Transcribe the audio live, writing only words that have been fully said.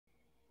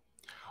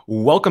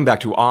Welcome back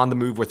to On the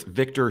Move with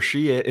Victor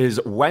Shi. It is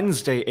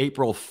Wednesday,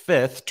 April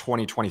 5th,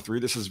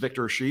 2023. This is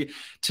Victor Shi.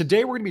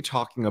 Today, we're going to be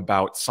talking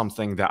about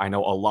something that I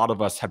know a lot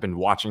of us have been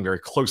watching very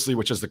closely,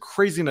 which is the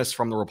craziness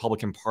from the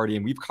Republican Party.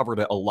 And we've covered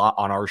it a lot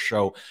on our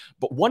show.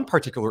 But one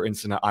particular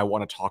incident I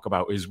want to talk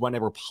about is when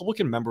a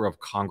Republican member of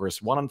Congress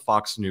went on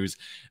Fox News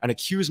and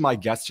accused my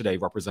guest today,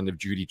 Representative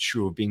Judy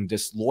Chu, of being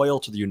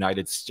disloyal to the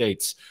United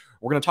States.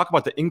 We're going to talk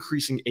about the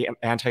increasing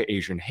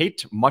anti-Asian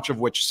hate, much of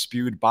which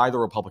spewed by the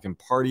Republican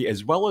Party,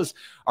 as well as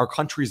our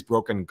country's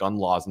broken gun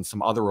laws and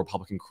some other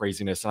Republican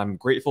craziness. And I'm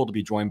grateful to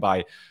be joined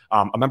by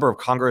a member of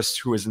Congress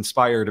who has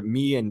inspired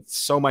me and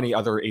so many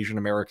other Asian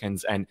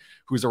Americans and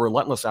who's a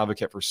relentless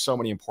advocate for so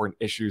many important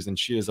issues. And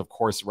she is, of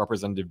course,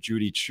 Representative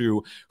Judy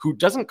Chu, who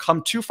doesn't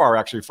come too far,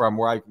 actually, from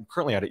where I'm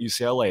currently at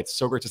UCLA. It's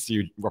so great to see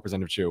you,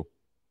 Representative Chu.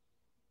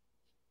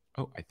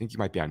 Oh, I think you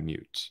might be on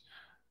mute.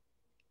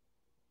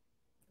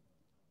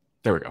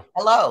 There we go.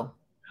 Hello.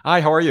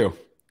 Hi, how are you?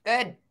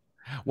 Good.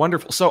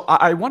 Wonderful. So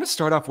I want to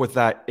start off with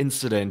that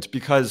incident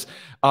because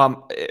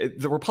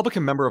the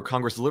Republican member of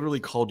Congress literally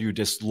called you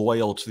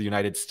disloyal to the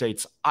United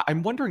States.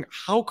 I'm wondering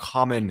how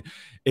common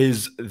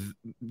do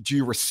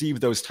you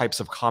receive those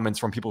types of comments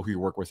from people who you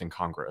work with in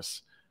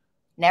Congress?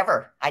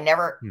 Never. I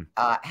never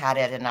had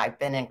it, and I've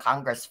been in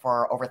Congress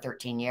for over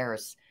 13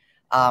 years.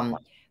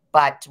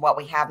 But what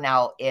we have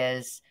now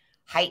is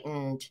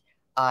heightened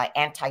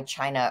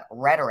anti-China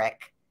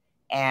rhetoric.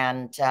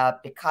 And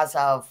because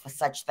of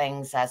such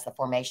things as the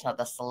formation of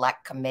the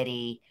Select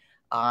Committee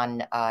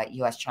on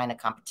U.S.-China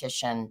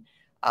competition,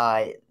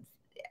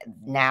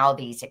 now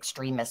these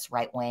extremist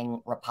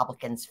right-wing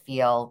Republicans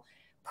feel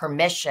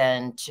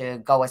permission to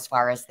go as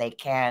far as they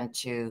can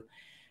to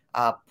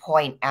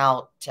point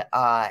out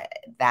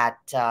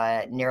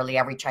that nearly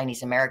every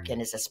Chinese American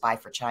is a spy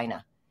for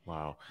China.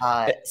 Wow.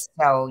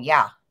 So,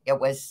 yeah, it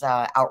was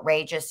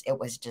outrageous. It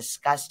was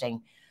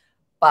disgusting.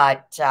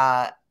 But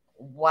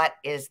what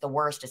is the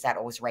worst is that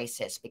it was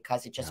racist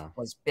because it just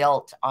was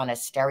built on a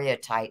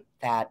stereotype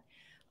that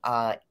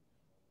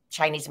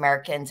Chinese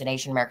Americans and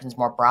Asian Americans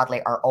more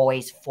broadly are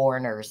always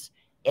foreigners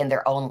in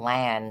their own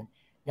land,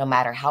 no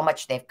matter how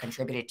much they've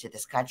contributed to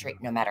this country,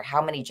 no matter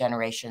how many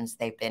generations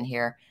they've been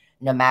here,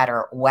 no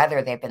matter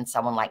whether they've been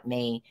someone like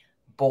me,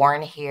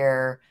 born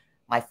here.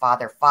 My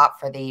father fought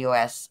for the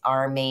U.S.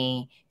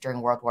 Army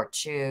during World War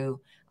II.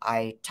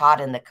 I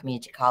taught in the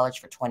community college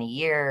for 20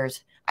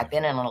 years. I've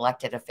been an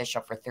elected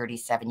official for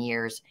 37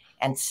 years,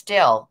 and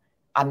still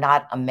I'm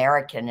not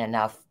American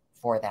enough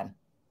for them.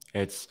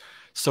 It's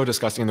so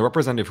disgusting. And the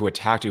representative who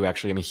attacked you,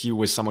 actually, I mean, he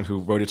was someone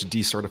who voted to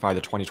decertify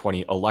the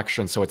 2020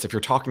 election. So if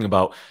you're talking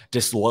about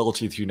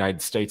disloyalty to the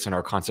United States and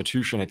our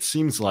Constitution, it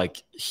seems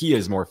like he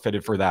is more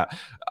fitted for that.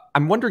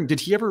 I'm wondering, did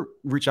he ever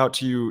reach out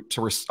to you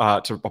to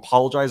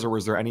apologize, or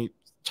was there any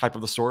type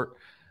of the sort?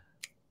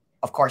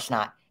 Of course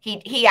not.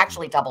 He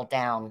actually doubled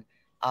down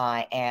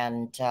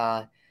and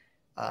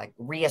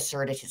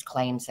reasserted his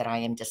claims that I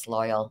am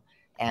disloyal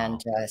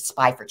and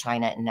spy for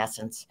China, in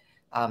essence.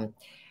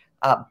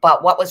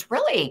 But what was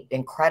really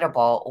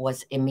incredible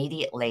was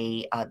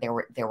immediately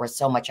there was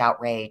so much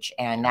outrage,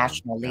 and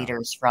national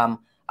leaders from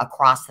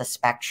across the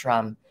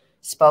spectrum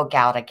spoke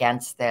out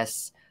against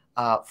this,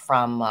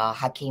 from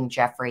Hakeem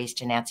Jeffries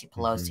to Nancy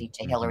Pelosi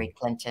to Hillary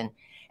Clinton.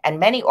 And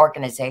many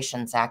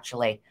organizations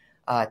actually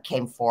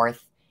came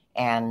forth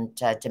and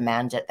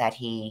demanded that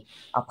he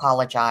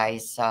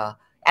apologize.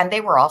 And they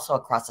were also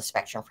across the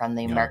spectrum, from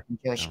the American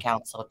Jewish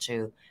Council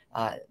to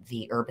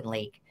the Urban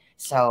League.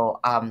 So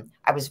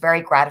I was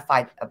very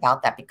gratified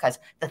about that, because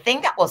the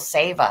thing that will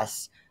save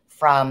us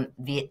from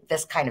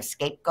this kind of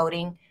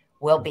scapegoating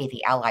will be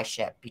the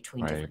allyship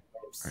between different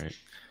groups. Right.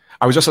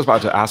 I was just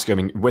about to ask you, I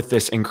mean, with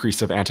this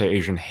increase of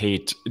anti-Asian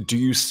hate, do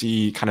you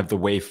see kind of the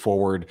way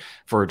forward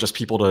for just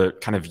people to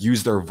kind of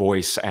use their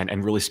voice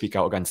and really speak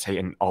out against hate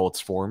in all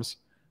its forms?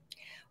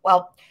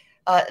 Well,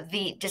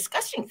 the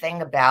disgusting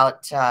thing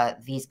about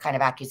these kind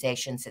of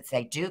accusations is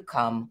they do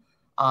come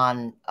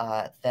on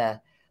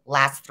the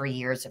last 3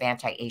 years of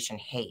anti-Asian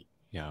hate.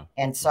 Yeah.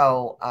 And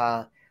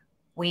so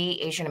we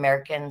Asian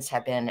Americans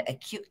have been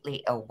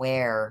acutely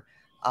aware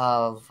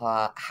of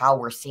how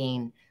we're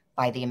seen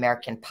by the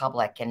American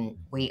public, and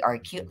we are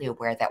acutely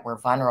aware that we're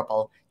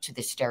vulnerable to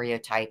the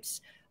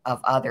stereotypes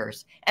of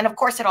others. And of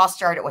course, it all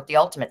started with the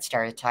ultimate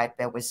stereotype.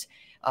 It was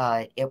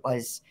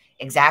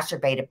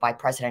exacerbated by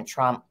President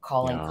Trump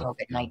calling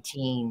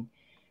COVID-19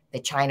 the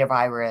China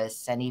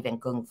virus and even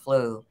Kung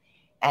flu,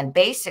 and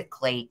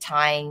basically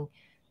tying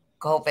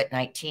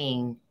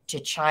COVID-19 to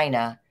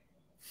China.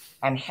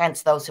 And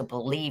hence those who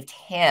believed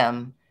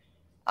him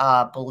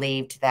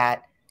believed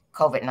that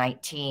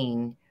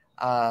COVID-19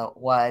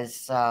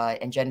 was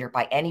engendered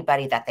by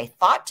anybody that they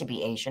thought to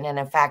be Asian. And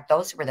in fact,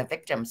 those who were the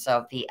victims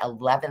of the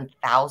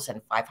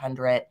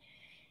 11,500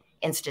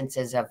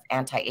 instances of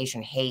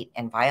anti-Asian hate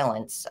and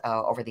violence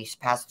over these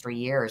past 3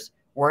 years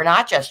were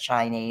not just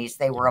Chinese.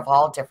 They were of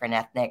all different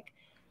ethnic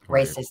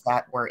races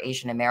that were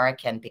Asian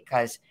American,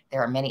 because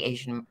there are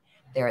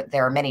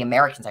many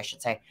Americans, I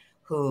should say,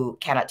 who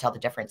cannot tell the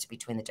difference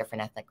between the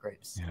different ethnic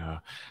groups. Yeah.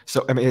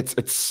 So I mean,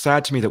 it's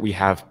sad to me that we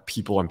have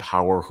people in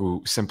power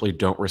who simply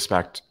don't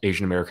respect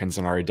Asian Americans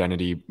and our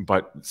identity.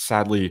 But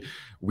sadly,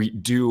 we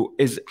do.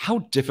 How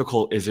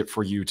difficult is it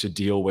for you to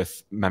deal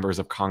with members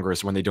of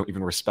Congress when they don't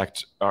even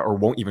respect or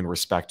won't even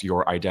respect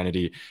your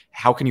identity?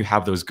 How can you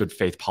have those good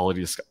faith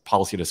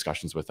policy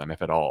discussions with them,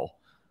 if at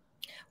all?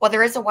 Well,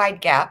 there is a wide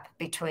gap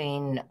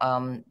between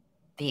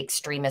the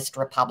extremist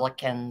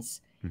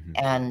Republicans Hmm.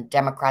 and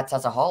Democrats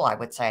as a whole, I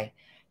would say.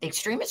 The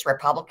extremist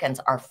Republicans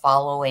are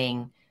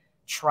following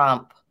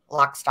Trump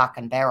lock, stock,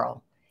 and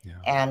barrel. Yeah.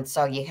 And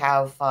so you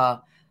have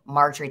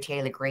Marjorie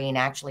Taylor Greene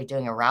actually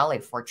doing a rally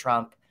for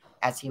Trump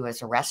as he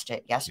was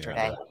arrested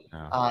yesterday.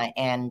 Yeah.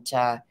 And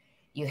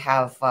you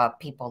have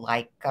people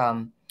like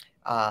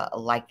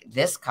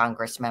this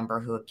Congress member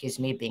who accused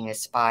me of being a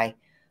spy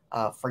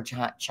for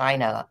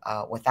China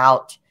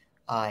without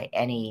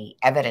any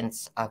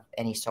evidence of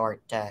any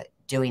sort,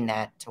 doing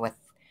that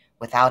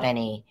without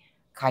any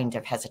kind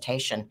of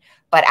hesitation.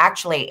 But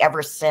actually,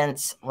 ever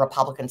since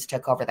Republicans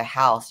took over the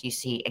House, you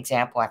see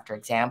example after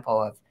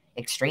example of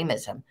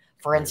extremism.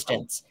 For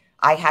instance,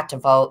 I had to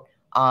vote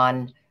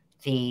on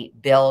the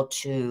bill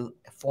to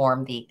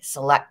form the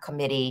Select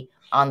Committee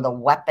on the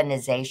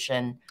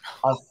Weaponization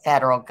of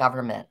Federal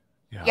Government.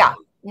 Yeah.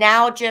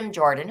 Now, Jim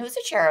Jordan, who's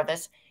the chair of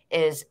this,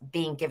 is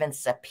being given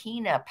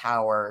subpoena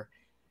power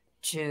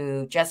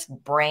to just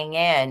bring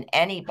in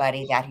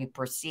anybody that he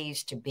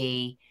perceives to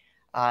be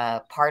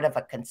part of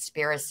a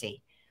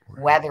conspiracy,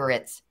 whether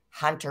it's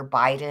Hunter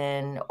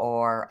Biden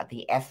or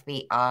the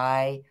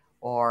FBI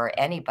or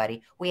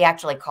anybody. We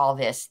actually call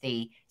this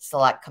the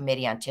Select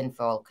Committee on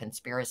Tinfoil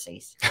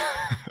Conspiracies.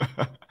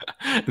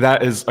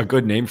 That is a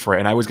good name for it.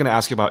 And I was going to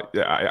ask you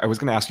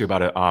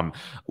about it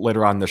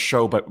later on in the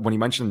show. But when you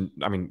mentioned,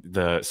 I mean,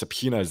 the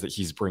subpoenas that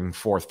he's bringing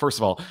forth, first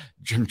of all,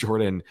 Jim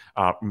Jordan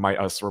might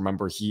us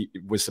remember he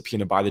was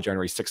subpoenaed by the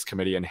January 6th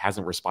committee and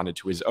hasn't responded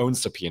to his own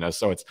subpoena.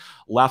 So it's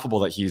laughable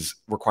that he's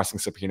requesting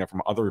subpoena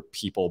from other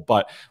people.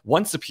 But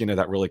one subpoena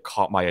that really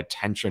caught my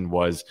attention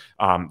was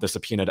the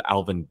subpoena to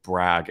Alvin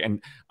Bragg.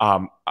 And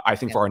I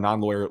think for our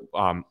non-lawyer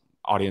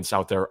audience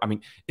out there, I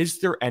mean, is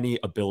there any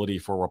ability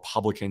for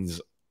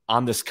Republicans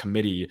on this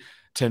committee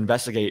to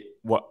investigate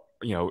what,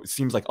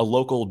 seems like a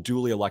local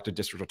duly elected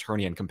district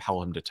attorney and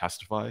compel him to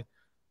testify?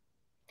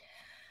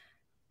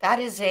 That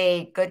is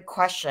a good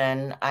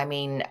question. I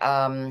mean,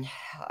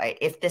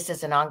 if this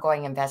is an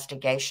ongoing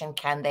investigation,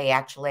 can they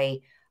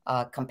actually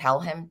compel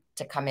him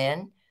to come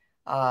in?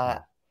 I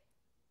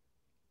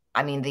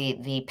mean,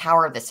 the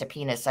power of the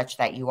subpoena is such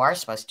that you are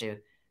supposed to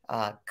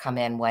come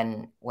in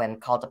when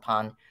called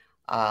upon.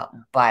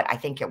 But I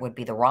think it would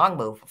be the wrong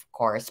move, of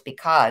course,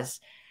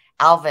 because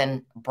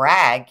Alvin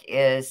Bragg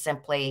is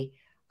simply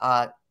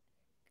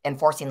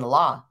enforcing the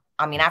law.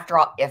 I mean, after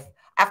all, if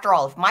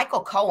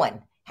Michael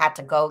Cohen had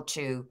to go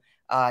to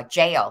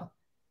jail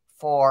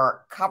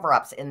for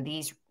cover-ups in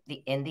these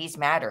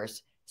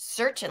matters,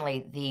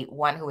 certainly the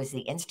one who is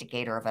the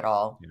instigator of it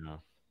all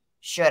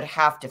should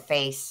have to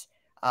face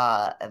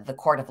the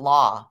court of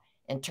law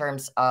in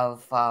terms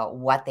of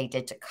what they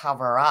did to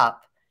cover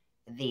up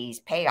these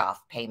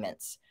payoff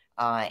payments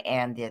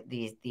and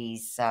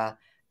these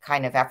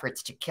kind of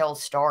efforts to kill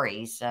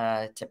stories,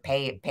 to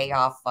pay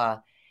off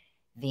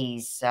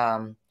these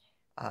ones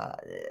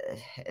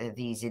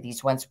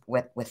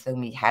with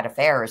whom he had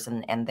affairs,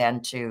 and then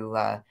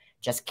to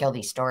just kill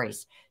these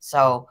stories.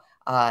 So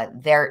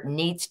there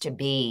needs to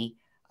be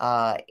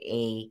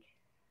a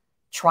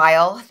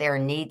trial. There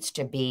needs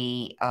to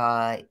be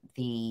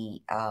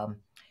the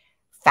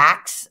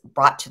facts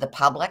brought to the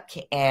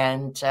public,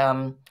 and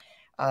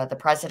the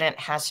president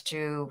has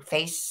to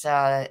face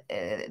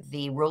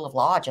the rule of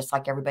law just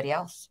like everybody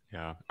else.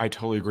 Yeah, I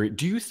totally agree.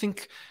 Do you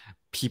think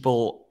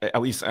people,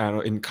 at least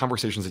in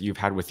conversations that you've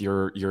had with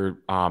your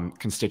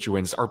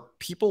constituents, are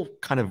people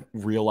kind of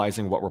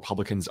realizing what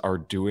Republicans are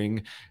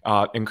doing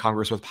in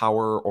Congress with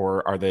power,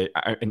 or are they?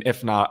 And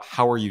if not,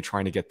 how are you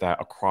trying to get that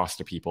across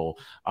to people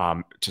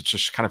to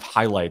just kind of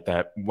highlight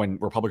that when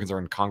Republicans are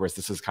in Congress,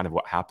 this is kind of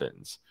what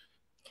happens?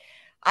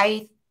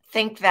 I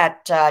think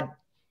that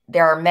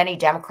there are many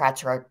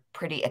Democrats who are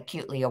pretty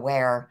acutely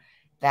aware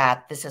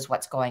that this is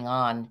what's going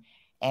on,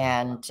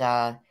 and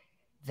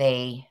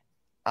they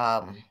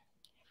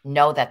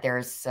know that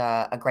there's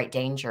a great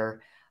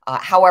danger.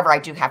 However, I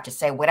do have to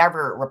say,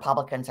 whatever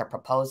Republicans are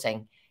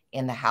proposing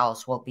in the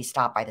House will be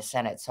stopped by the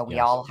Senate. So we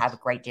all have a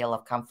great deal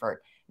of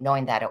comfort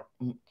knowing that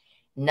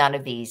none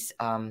of these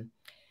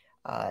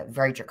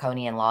very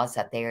draconian laws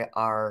that they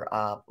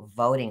are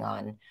voting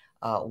on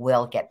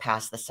will get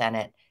past the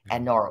Senate,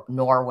 and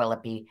nor will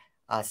it be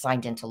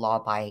signed into law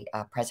by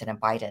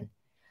President Biden.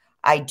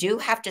 I do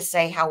have to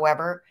say,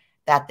 however,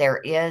 that there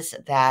is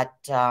that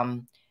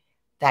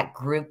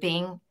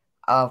grouping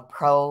of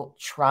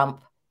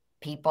pro-Trump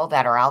people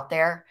that are out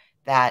there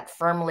that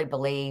firmly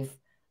believe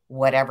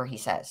whatever he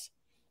says.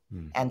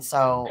 And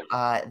so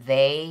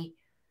they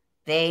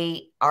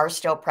are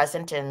still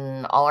present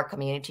in all our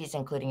communities,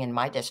 including in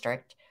my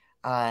district.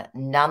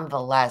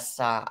 Nonetheless,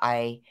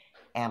 I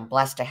am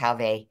blessed to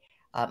have a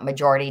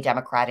majority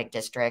Democratic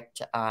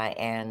district,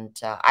 and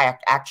I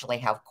actually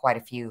have quite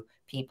a few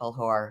people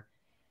who are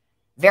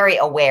very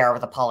aware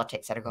of the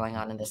politics that are going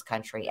on in this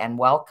country and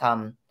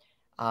welcome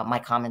my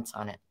comments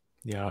on it.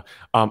 Yeah.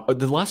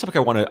 The last topic I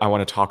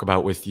want to talk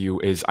about with you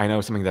is, I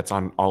know something that's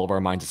on all of our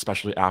minds,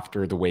 especially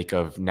after the wake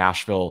of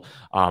Nashville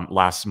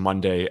last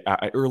Monday.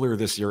 Earlier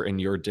this year in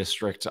your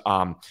district,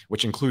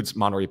 which includes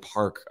Monterey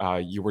Park,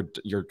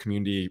 your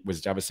community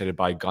was devastated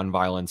by gun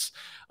violence.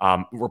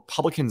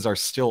 Republicans are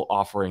still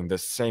offering the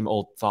same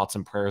old thoughts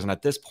and prayers, and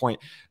at this point,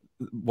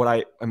 what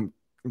I am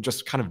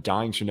just kind of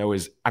dying to know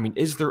is, I mean,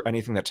 is there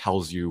anything that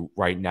tells you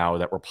right now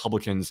that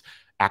Republicans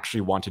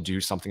actually want to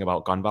do something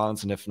about gun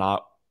violence? And if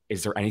not,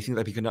 is there anything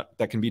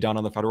that can be done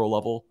on the federal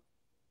level?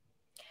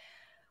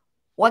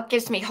 What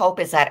gives me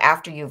hope is that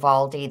after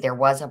Uvalde, there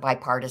was a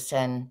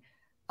bipartisan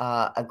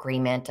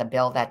agreement, a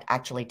bill that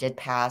actually did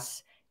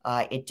pass.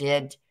 It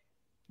did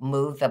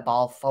move the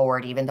ball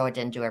forward, even though it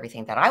didn't do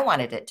everything that I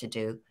wanted it to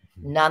do.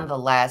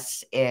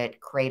 Nonetheless, it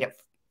created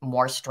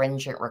more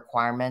stringent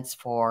requirements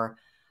for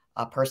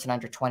a person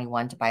under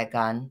 21 to buy a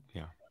gun.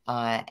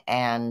 Yeah.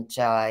 And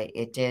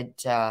it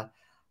did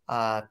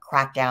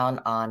crack down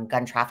on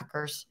gun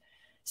traffickers.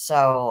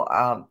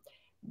 So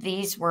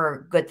these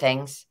were good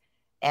things.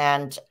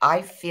 And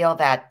I feel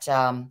that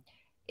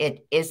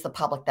it is the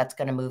public that's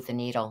going to move the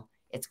needle.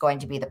 It's going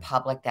to be the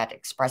public that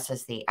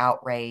expresses the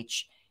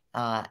outrage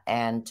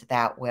and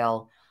that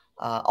will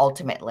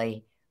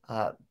ultimately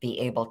be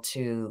able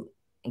to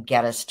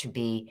get us to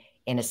be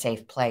in a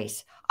safe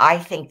place. I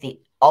think the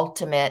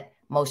ultimate,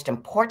 most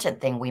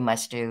important thing we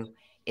must do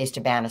is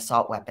to ban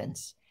assault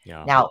weapons.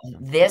 Yeah. Now,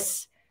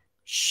 this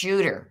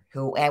shooter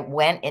who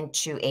went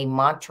into a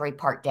Monterey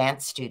Park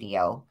dance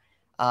studio,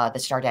 the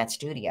Star Dance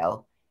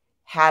Studio,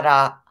 had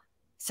a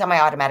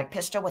semi-automatic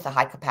pistol with a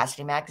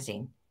high-capacity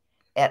magazine.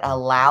 It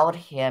allowed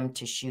him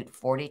to shoot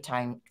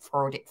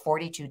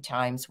 42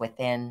 times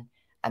within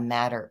a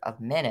matter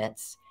of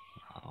minutes,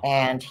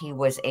 and he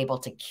was able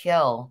to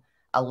kill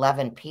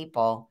 11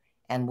 people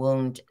and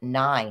wound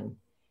 9.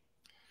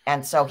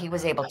 And so he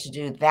was able to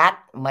do that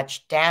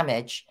much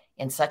damage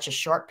in such a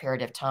short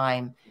period of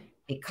time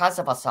because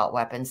of assault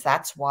weapons.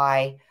 That's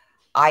why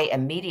I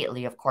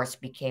immediately, of course,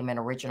 became an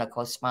original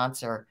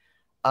co-sponsor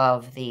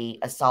of the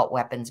assault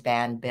weapons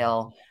ban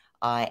bill.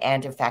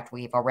 And in fact,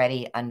 we've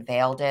already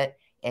unveiled it.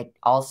 It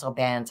also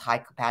bans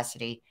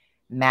high-capacity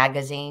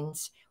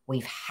magazines.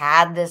 We've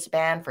had this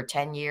ban for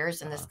 10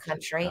 years in this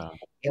country.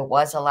 It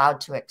was allowed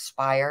to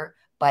expire,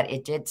 but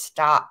it did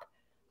stop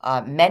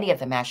many of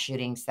the mass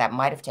shootings that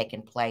might have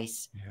taken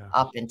place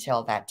up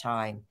until that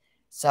time.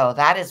 So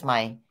that is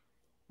my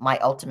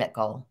ultimate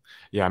goal.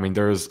 Yeah, I mean,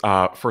 there's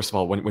first of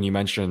all, when you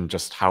mentioned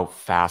just how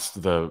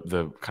fast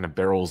the kind of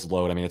barrels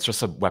load, I mean, it's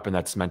just a weapon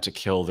that's meant to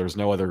kill. There's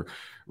no other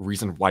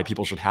reason why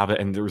people should have it.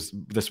 And there's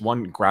this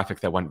one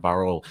graphic that went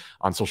viral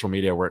on social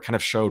media where it kind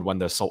of showed when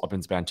the assault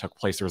weapons ban took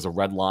place. There was a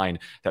red line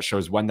that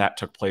shows when that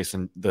took place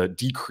and the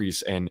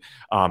decrease in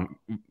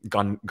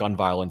gun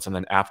violence. And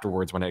then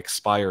afterwards, when it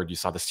expired, you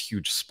saw this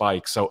huge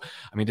spike. So,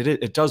 I mean,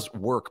 it does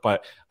work.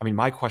 But I mean,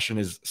 my question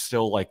is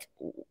still like,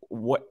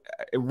 what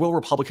will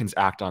Republicans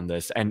act on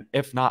this? And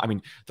if not, I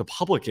mean, the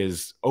public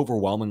is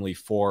overwhelmingly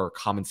for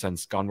common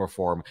sense gun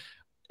reform,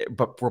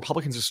 but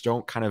Republicans just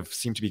don't kind of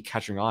seem to be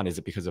catching on. Is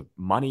it because of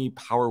money,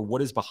 power?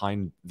 What is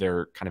behind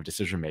their kind of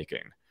decision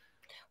making?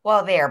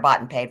 Well, they are bought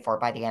and paid for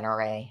by the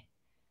NRA,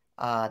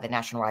 the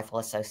National Rifle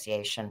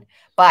Association.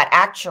 But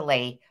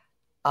actually,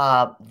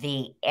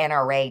 the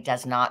NRA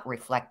does not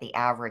reflect the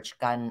average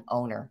gun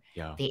owner.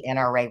 Yeah. The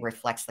NRA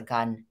reflects the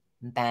gun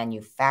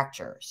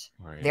manufacturers.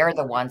 Right. They're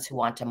the ones who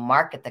want to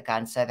market the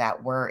gun, so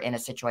that we're in a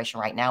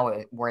situation right now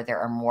where there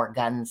are more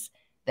guns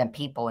than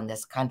people in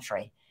this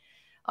country.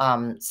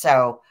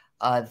 So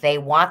they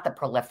want the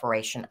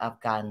proliferation of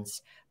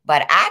guns,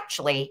 but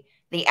actually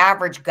the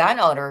average gun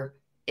owner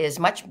is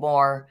much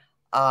more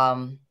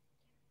common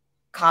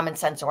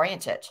sense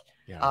oriented.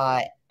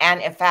 Yeah.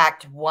 And in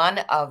fact, one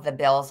of the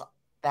bills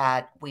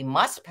that we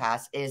must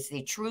pass is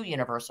the true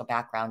universal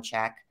background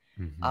check.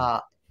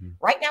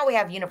 Right now we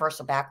have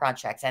universal background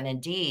checks, and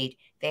indeed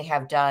they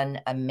have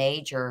done a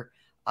major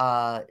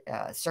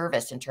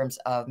service in terms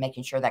of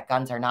making sure that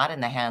guns are not in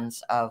the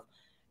hands of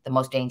the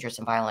most dangerous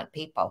and violent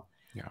people.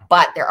 Yeah.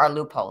 But there are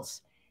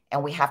loopholes,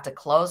 and we have to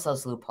close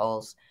those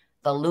loopholes.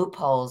 The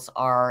loopholes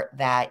are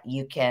that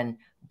you can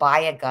buy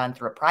a gun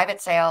through a private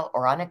sale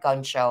or on a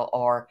gun show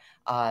or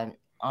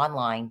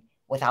online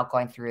without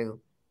going through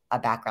a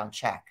background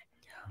check.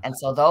 Yeah. And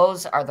so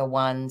those are the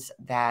ones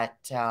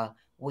that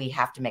we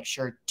have to make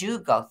sure do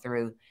go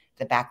through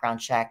the background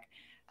check.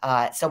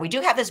 So we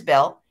do have this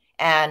bill,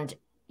 and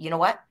you know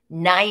what?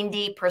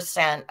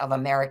 90% of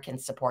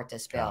Americans support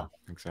this bill,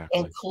 exactly,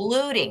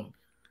 including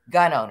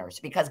gun owners,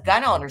 because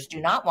gun owners do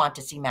not want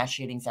to see mass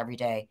shootings every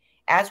day,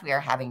 as we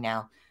are having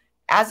now.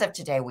 As of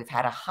today, we've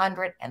had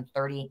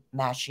 130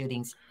 mass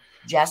shootings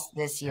just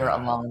this year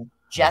alone,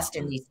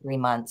 in these 3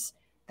 months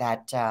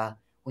that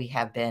we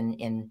have been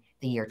in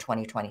the year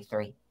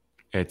 2023.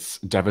 It's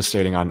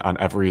devastating on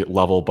every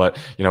level, but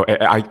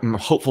I'm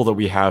hopeful that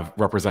we have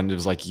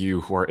representatives like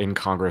you who are in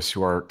Congress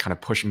who are kind of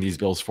pushing these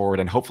bills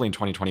forward, and hopefully in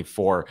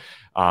 2024,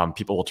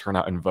 people will turn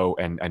out and vote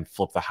and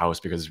flip the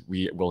House, because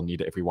we will need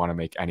it if we want to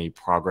make any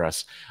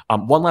progress.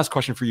 One last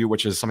question for you,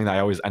 which is something that I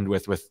always end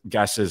with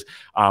guests, is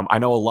I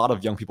know a lot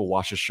of young people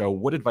watch this show.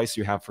 What advice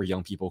do you have for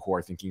young people who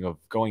are thinking of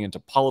going into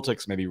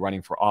politics, maybe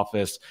running for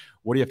office?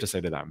 What do you have to say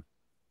to them?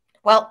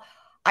 Well,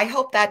 I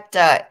hope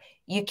that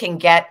you can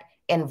get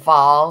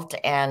involved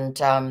and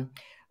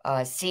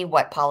see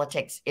what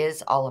politics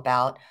is all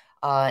about.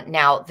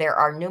 Now, there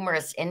are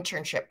numerous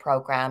internship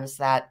programs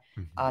that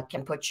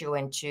can put you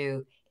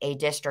into a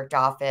district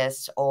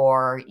office,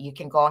 or you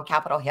can go on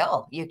Capitol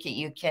Hill.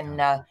 You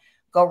can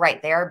go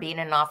right there, be in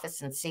an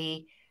office, and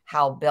see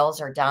how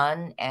bills are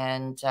done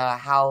and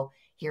how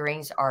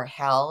hearings are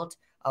held,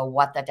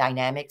 what the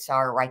dynamics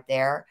are right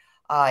there.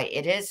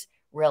 It is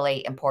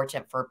really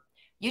important for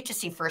you to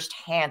see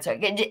firsthand. So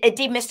it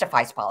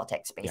demystifies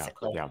politics,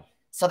 basically. Yeah.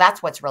 So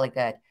that's what's really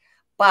good.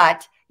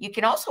 But you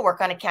can also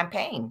work on a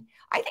campaign.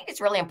 I think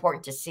it's really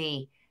important to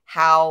see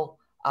how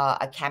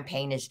a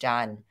campaign is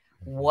done,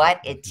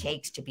 what it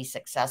takes to be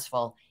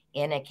successful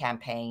in a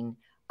campaign.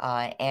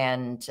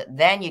 And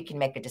then you can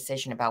make a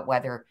decision about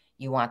whether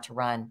you want to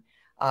run.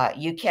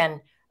 You can,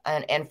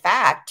 in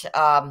fact,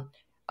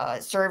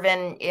 serve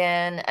in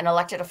an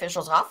elected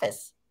official's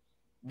office.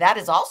 That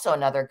is also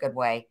another good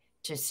way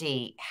to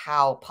see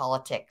how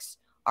politics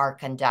are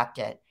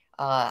conducted.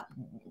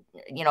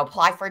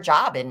 Apply for a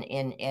job in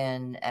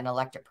an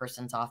elected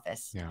person's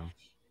office. Yeah.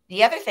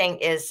 The other thing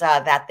is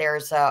that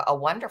there's a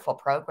wonderful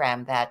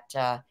program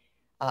that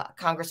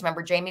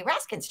Congressmember Jamie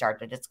Raskin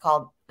started. It's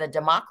called the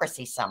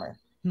Democracy Summer.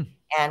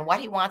 And what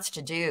he wants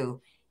to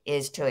do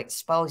is to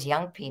expose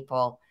young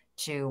people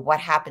to what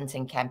happens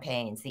in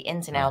campaigns, the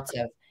ins and outs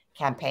of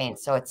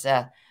campaigns. So it's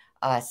a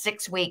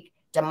 6-week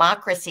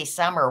democracy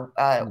summer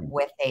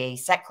with a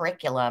set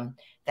curriculum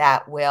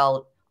that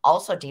will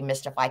also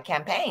demystify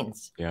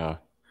campaigns. Yeah.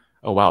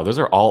 Oh, wow. Those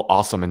are all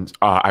awesome. And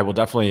I will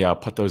definitely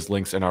put those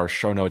links in our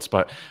show notes.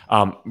 But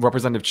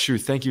Representative Chu,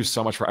 thank you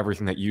so much for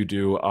everything that you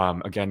do.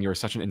 Again, you're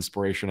such an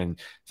inspiration, and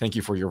thank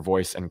you for your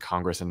voice in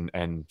Congress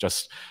and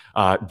just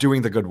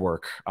doing the good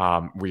work.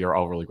 We are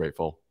all really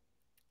grateful.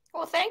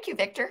 Well, thank you,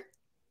 Victor.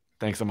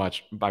 Thanks so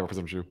much. Bye,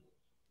 Representative Chu.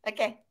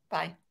 Okay,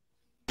 bye.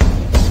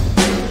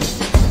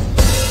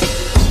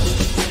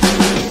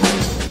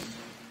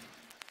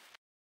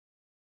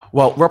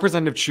 Well,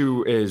 Representative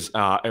Chu is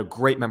a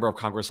great member of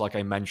Congress, like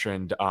I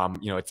mentioned.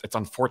 It's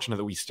unfortunate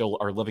that we still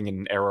are living in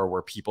an era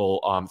where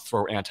people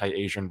throw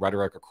anti-Asian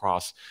rhetoric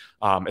across,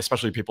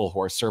 especially people who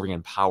are serving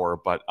in power.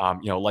 But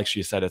like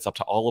she said, it's up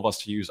to all of us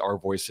to use our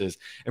voices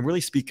and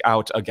really speak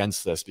out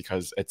against this,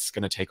 because it's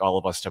going to take all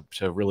of us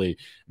to really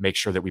make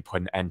sure that we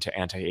put an end to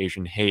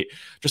anti-Asian hate.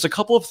 Just a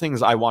couple of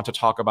things I want to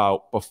talk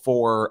about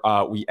before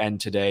we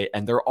end today,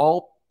 and they're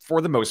all, for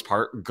the most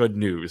part, good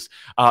news.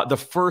 The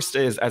first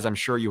is, as I'm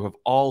sure you have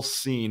all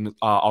seen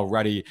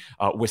already,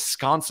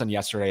 Wisconsin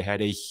yesterday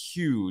had a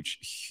huge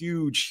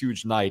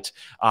night.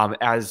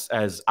 As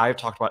I've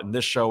talked about in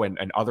this show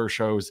and other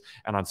shows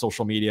and on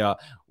social media,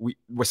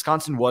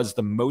 Wisconsin was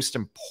the most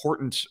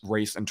important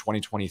race in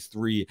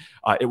 2023.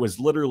 It was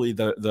literally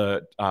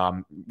what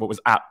was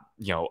at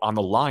on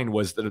the line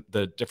was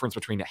the difference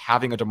between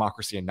having a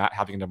democracy and not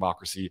having a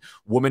democracy,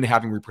 women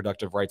having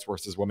reproductive rights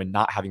versus women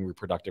not having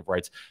reproductive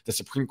rights. The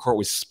Supreme Court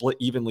was split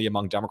evenly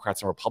among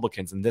Democrats and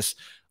Republicans, and this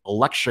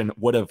election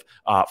would have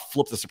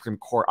flipped the Supreme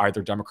Court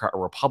either Democrat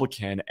or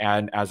Republican.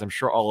 And as I'm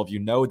sure all of you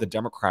know, the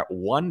Democrat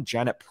won.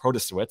 Janet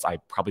Protasiewicz, I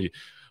probably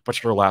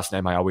butchered her last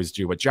name, I always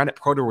do, but Janet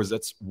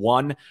Protasiewicz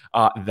won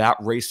that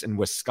race in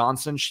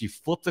Wisconsin. She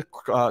flipped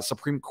the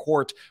Supreme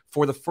Court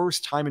for the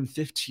first time in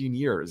 15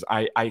 years.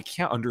 I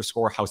can't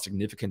underscore how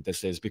significant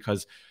this is,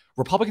 because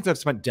Republicans have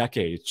spent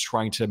decades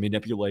trying to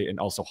manipulate and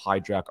also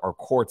hijack our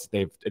courts.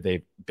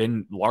 They've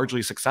been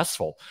largely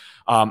successful.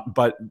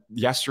 But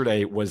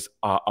yesterday was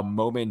a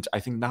moment, I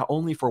think, not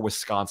only for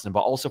Wisconsin,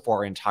 but also for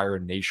our entire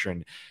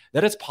nation,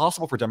 that it's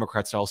possible for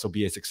Democrats to also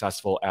be as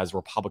successful as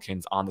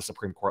Republicans on the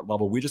Supreme Court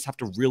level. We just have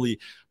to really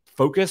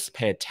focus,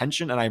 pay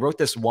attention. And I wrote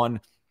this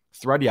one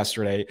thread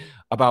yesterday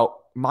about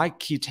my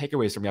key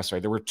takeaways from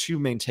yesterday. There were two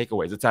main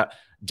takeaways. It's that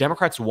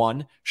Democrats,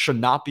 one, should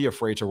not be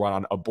afraid to run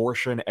on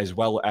abortion as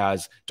well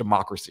as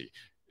democracy.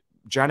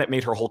 Janet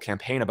made her whole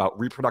campaign about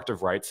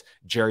reproductive rights,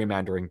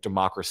 gerrymandering,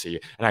 democracy.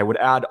 And I would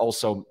add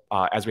also,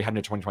 as we head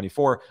into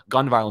 2024,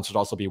 gun violence would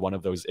also be one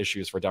of those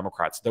issues for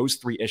Democrats. Those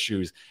three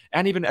issues,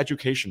 and even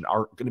education,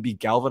 are going to be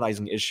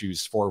galvanizing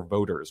issues for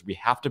voters. We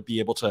have to be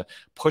able to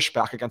push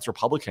back against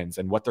Republicans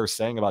and what they're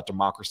saying about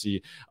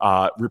democracy,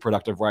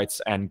 reproductive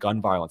rights, and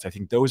gun violence. I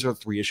think those are the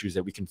three issues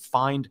that we can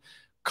find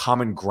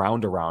common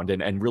ground around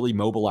and really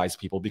mobilize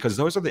people, because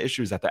those are the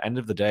issues at the end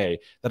of the day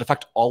that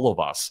affect all of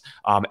us.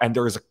 And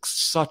there is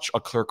such a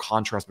clear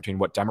contrast between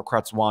what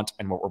Democrats want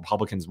and what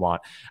Republicans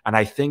want. And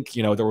I think,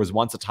 there was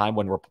once a time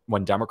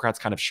when Democrats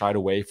kind of shied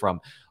away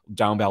from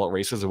down ballot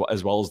races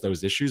as well as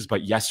those issues.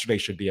 But yesterday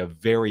should be a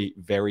very,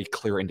 very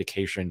clear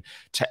indication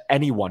to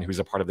anyone who's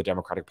a part of the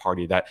Democratic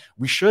Party that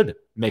we should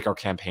make our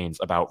campaigns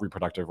about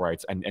reproductive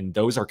rights. And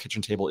those are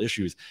kitchen table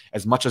issues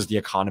as much as the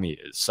economy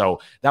is. So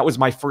that was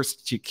my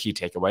first key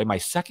takeaway. My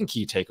second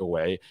key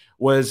takeaway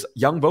was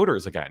young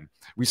voters again.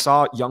 We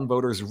saw young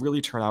voters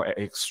really turn out at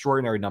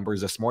extraordinary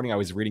numbers. This morning, I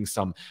was reading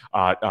some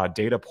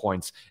data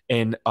points.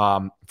 And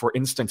for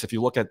instance, if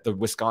you look at the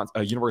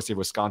University of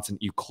Wisconsin,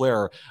 Eau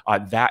Claire,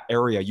 that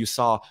area, you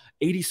saw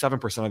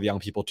 87% of the young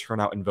people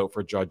turn out and vote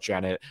for Judge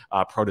Janet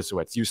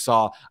Protasiewicz. You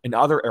saw in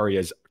other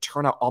areas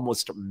turnout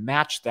almost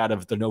match that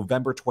of the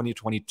November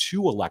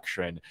 2022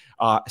 election.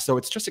 So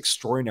it's just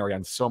extraordinary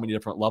on so many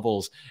different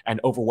levels. And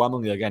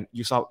overwhelmingly, again,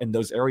 you saw in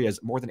those areas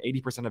more than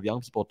 80% of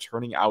young people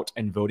turning out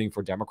and voting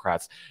for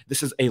Democrats.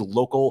 This is a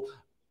local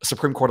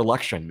Supreme Court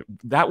election.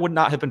 That would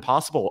not have been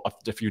possible a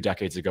few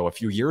decades ago, a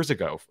few years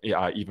ago,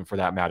 even for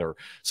that matter.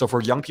 So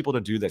for young people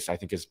to do this, I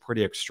think is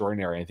pretty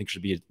extraordinary. I think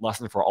should be a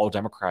lesson for all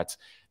Democrats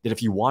that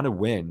if you want to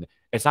win,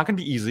 it's not going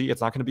to be easy. It's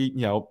not going to be,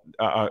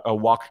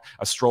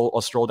 a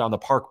stroll down the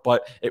park,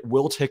 but it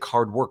will take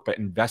hard work. But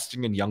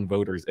investing in young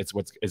voters is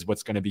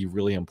what's going to be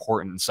really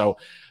important. So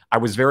I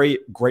was very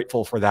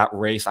grateful for that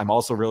race. I'm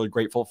also really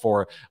grateful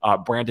for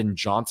Brandon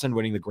Johnson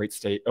winning the great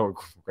city.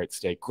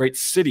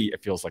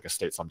 It feels like a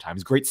state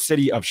sometimes. Great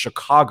city of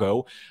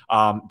Chicago.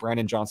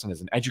 Brandon Johnson is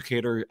an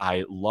educator.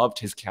 I loved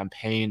his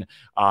campaign.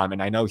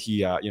 And I know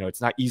he,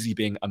 it's not easy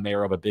being a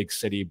mayor of a big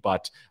city,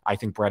 but I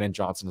think Brandon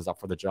Johnson is up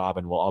for the job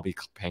and we'll all be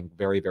paying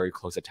very, very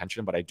close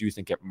attention. But I do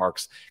think it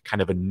marks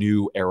kind of a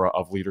new era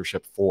of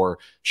leadership for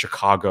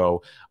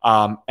Chicago.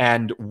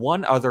 And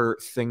one other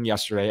thing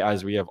yesterday,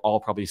 as we have all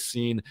probably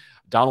seen,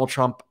 Donald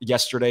Trump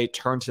yesterday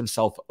turned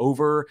himself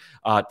over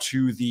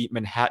to the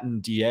Manhattan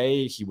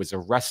DA. He was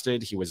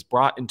arrested. He was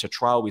brought into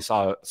trial. We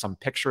saw some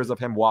pictures of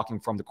him walking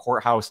from the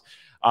courthouse,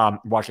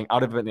 walking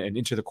out of it and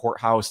into the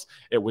courthouse.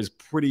 It was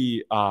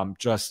pretty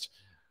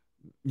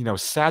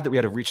sad that we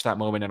had to reach that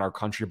moment in our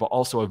country, but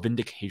also a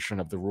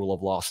vindication of the rule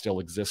of law still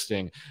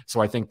existing.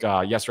 So I think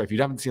yesterday, if you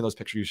haven't seen those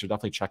pictures, you should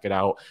definitely check it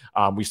out.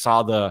 We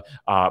saw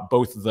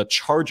both the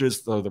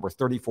charges, there were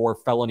 34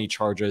 felony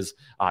charges,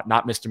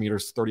 not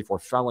misdemeanors, 34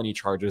 felony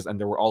charges. And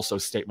there were also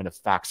statement of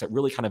facts that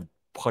really kind of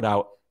put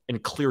out in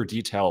clear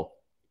detail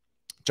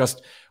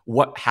just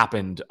what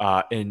happened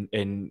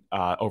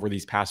over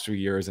these past few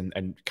years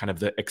and kind of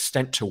the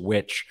extent to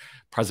which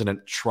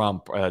President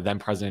Trump, then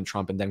President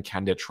Trump, and then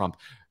candidate Trump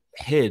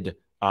hid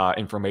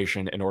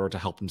information in order to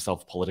help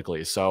himself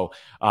politically. So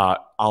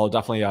I'll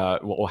definitely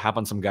we'll have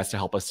on some guests to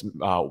help us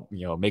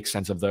make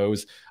sense of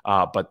those.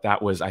 But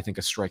that was, I think,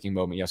 a striking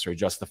moment yesterday.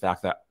 Just the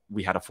fact that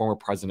we had a former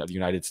president of the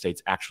United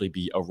States actually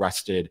be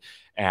arrested,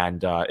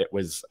 and it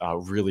was a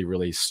really,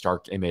 really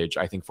stark image,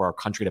 I think, for our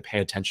country to pay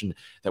attention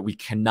that we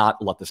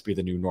cannot let this be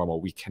the new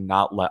normal. We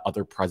cannot let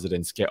other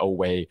presidents get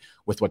away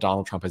with what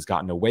Donald Trump has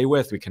gotten away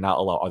with. We cannot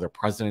allow other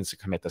presidents to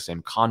commit the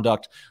same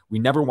conduct. We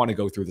never want to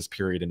go through this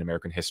period in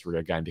American history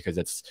again, because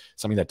it's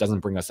something that doesn't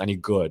bring us any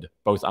good,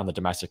 both on the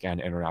domestic and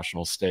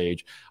international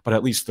stage. But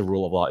at least the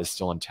rule of law is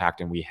still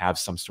intact, and we have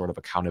some sort of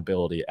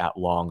accountability at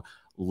long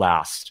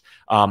last.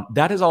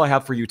 That is all I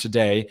have for you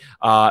today.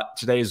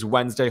 Today is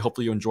Wednesday.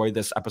 Hopefully you enjoyed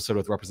this episode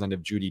with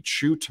Representative Judy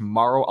Chu.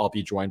 Tomorrow I'll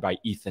be joined by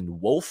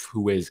Ethan Wolf,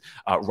 who is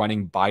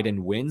running Biden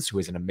Wins, who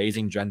is an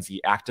amazing Gen Z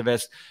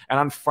activist. And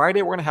on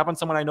Friday, we're going to have on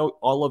someone I know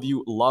all of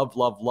you love.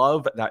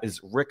 That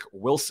is Rick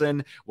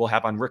Wilson. We'll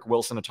have on Rick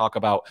Wilson to talk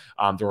about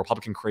the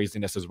Republican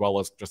craziness, as well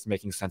as just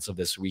making sense of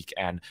this week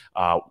and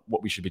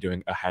what we should be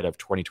doing ahead of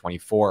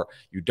 2024.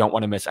 You don't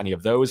want to miss any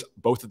of those.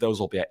 Both of those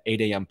will be at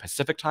 8 a.m.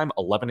 Pacific time,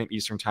 11 a.m.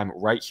 Eastern time,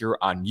 right here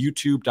on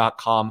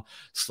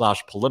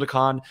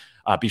youtube.com/Politicon.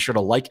 Be sure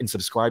to like and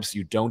subscribe so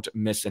you don't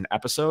miss an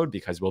episode,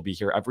 because we'll be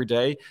here every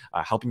day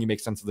helping you make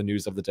sense of the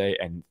news of the day.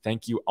 And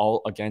thank you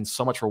all again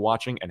so much for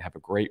watching, and have a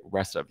great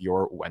rest of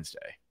your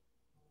Wednesday.